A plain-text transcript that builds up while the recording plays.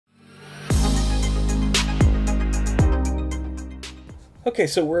Okay,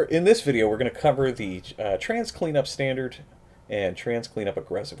 so we're in this video we're going to cover the trans cleanup standard and trans cleanup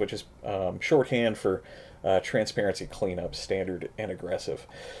aggressive, which is shorthand for transparency cleanup standard and aggressive.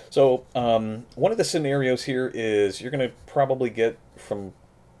 So one of the scenarios here is you're going to probably get from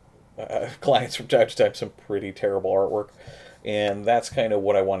clients from time to time some pretty terrible artwork, and that's kind of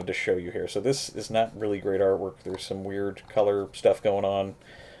what I wanted to show you here. So this is not really great artwork. There's some weird color stuff going on.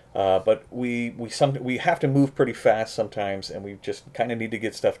 But we have to move pretty fast sometimes, and we just kind of need to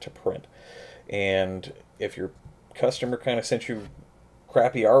get stuff to print. And if your customer kind of sent you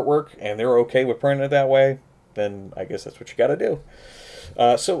crappy artwork and they're okay with printing it that way, then I guess that's what you got to do.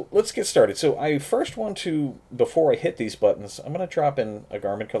 So let's get started. So I first want to, before I hit these buttons, I'm going to drop in a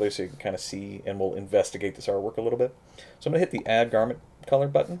garment color so you can kind of see, and we'll investigate this artwork a little bit. So I'm going to hit the Add Garment Color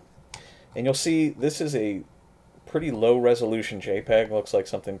button, and you'll see this is a pretty low resolution JPEG. Looks like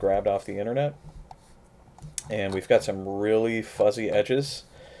something grabbed off the internet, and we've got some really fuzzy edges.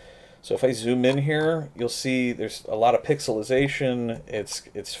 So if I zoom in here, you'll see there's a lot of pixelization.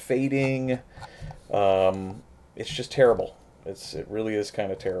 It's fading. It's just terrible. It really is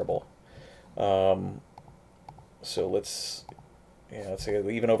kind of terrible. So let's see,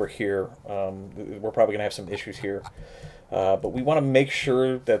 even over here, we're probably gonna have some issues here, but we want to make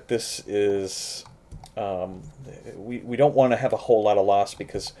sure that this is we don't want to have a whole lot of loss,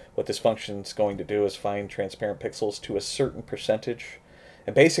 because what this function is going to do is find transparent pixels to a certain percentage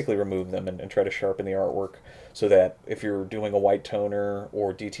and basically remove them and try to sharpen the artwork, so that if you're doing a white toner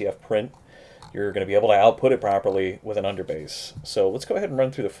or DTF print, you're going to be able to output it properly with an underbase. So let's go ahead and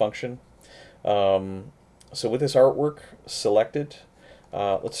run through the function. So with this artwork selected,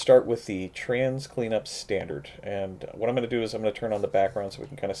 let's start with the trans cleanup standard. And what I'm going to do is I'm going to turn on the background so we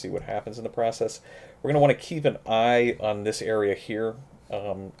can kind of see what happens in the process. We're going to want to keep an eye on this area here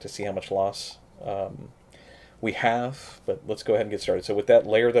to see how much loss we have. But let's go ahead and get started. So with that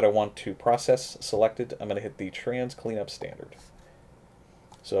layer that I want to process selected, I'm going to hit the trans cleanup standard.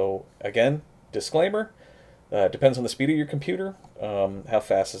 So again, disclaimer, depends on the speed of your computer, how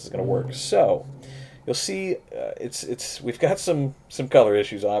fast this is going to work. So you'll see we've got some color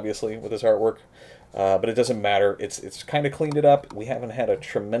issues, obviously, with this artwork, but it doesn't matter. It's kind of cleaned it up. We haven't had a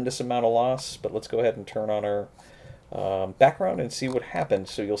tremendous amount of loss, but let's go ahead and turn on our background and see what happens.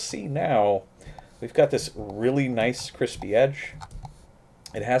 So you'll see now we've got this really nice crispy edge.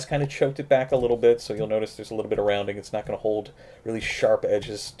 It has kind of choked it back a little bit, so you'll notice there's a little bit of rounding. It's not going to hold really sharp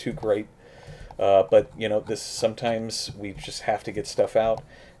edges too great. But you know, this sometimes we just have to get stuff out,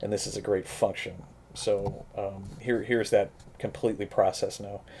 and this is a great function. So here's that completely processed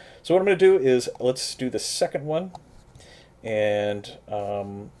now. So what I'm going to do is let's do the second one, and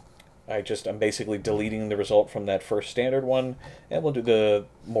I'm basically deleting the result from that first standard one, and we'll do the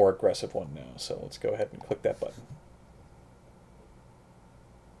more aggressive one now. So let's go ahead and click that button.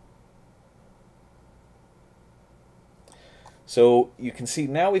 So you can see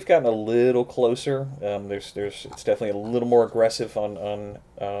now we've gotten a little closer. It's definitely a little more aggressive on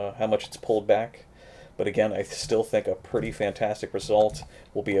how much it's pulled back. But again, I still think a pretty fantastic result.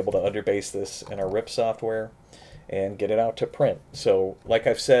 We'll be able to underbase this in our RIP software and get it out to print. So like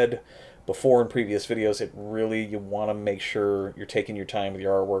I've said before in previous videos, you want to make sure you're taking your time with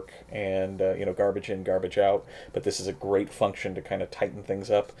your artwork, and garbage in, garbage out. But this is a great function to kind of tighten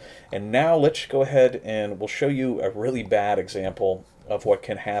things up. And now let's go ahead and we'll show you a really bad example of what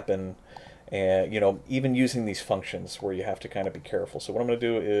can happen, and even using these functions where you have to kind of be careful. So what I'm going to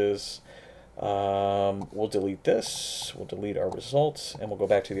do is we'll delete this, we'll delete our results, and we'll go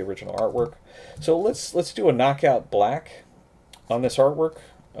back to the original artwork. So let's do a knockout black on this artwork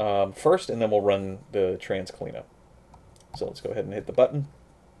first, and then we'll run the trans cleanup. So let's go ahead and hit the button.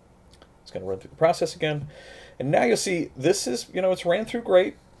 It's going to run through the process again, and now you'll see this is, it's ran through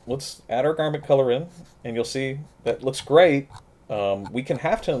great. Let's add our garment color in, and you'll see that looks great. We can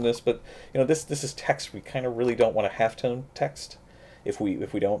halftone this, but this is text. We kind of really don't want to halftone text if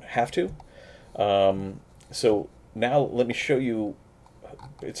we don't have to. So now let me show you.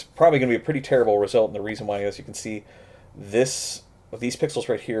 It's probably going to be a pretty terrible result, and the reason why is you can see these pixels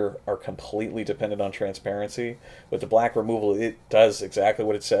right here are completely dependent on transparency. With the black removal, it does exactly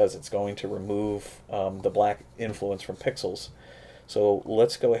what it says. It's going to remove the black influence from pixels. So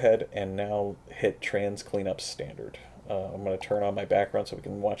let's go ahead and now hit trans cleanup standard. I'm going to turn on my background so we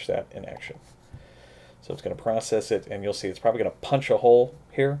can watch that in action. So it's going to process it, and you'll see it's probably going to punch a hole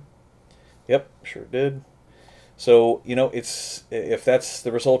here. Yep, sure did. So if that's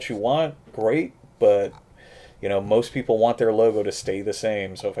the result you want, great, but most people want their logo to stay the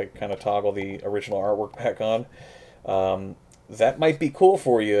same. So if I kind of toggle the original artwork back on, that might be cool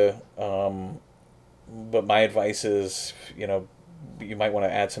for you. But my advice is, you might want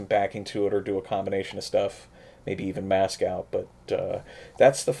to add some backing to it or do a combination of stuff, maybe even mask out. But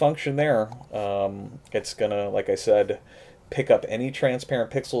that's the function there. It's gonna, like I said, pick up any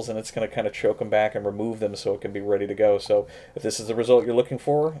transparent pixels, and it's going to kind of choke them back and remove them so it can be ready to go. So if this is the result you're looking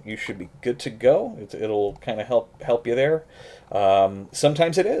for, you should be good to go. It'll kind of help you there.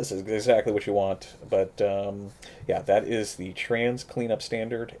 Sometimes it is exactly what you want, but yeah, that is the trans cleanup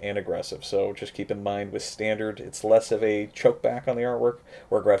standard and aggressive. So just keep in mind with standard, it's less of a choke back on the artwork,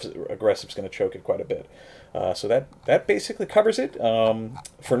 where aggressive's going to choke it quite a bit. So that basically covers it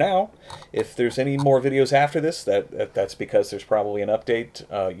for now. If there's any more videos after this, that's because there's probably an update.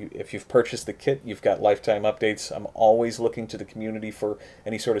 If you've purchased the kit, you've got lifetime updates. I'm always looking to the community for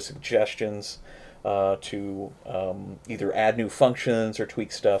any sort of suggestions to either add new functions or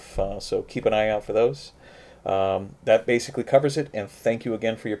tweak stuff. So keep an eye out for those. That basically covers it, and thank you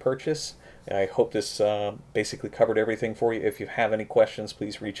again for your purchase. I hope this basically covered everything for you. If you have any questions,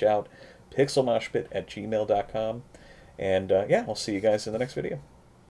 please reach out. pixelmoshpit@gmail.com. And yeah, I'll see you guys in the next video.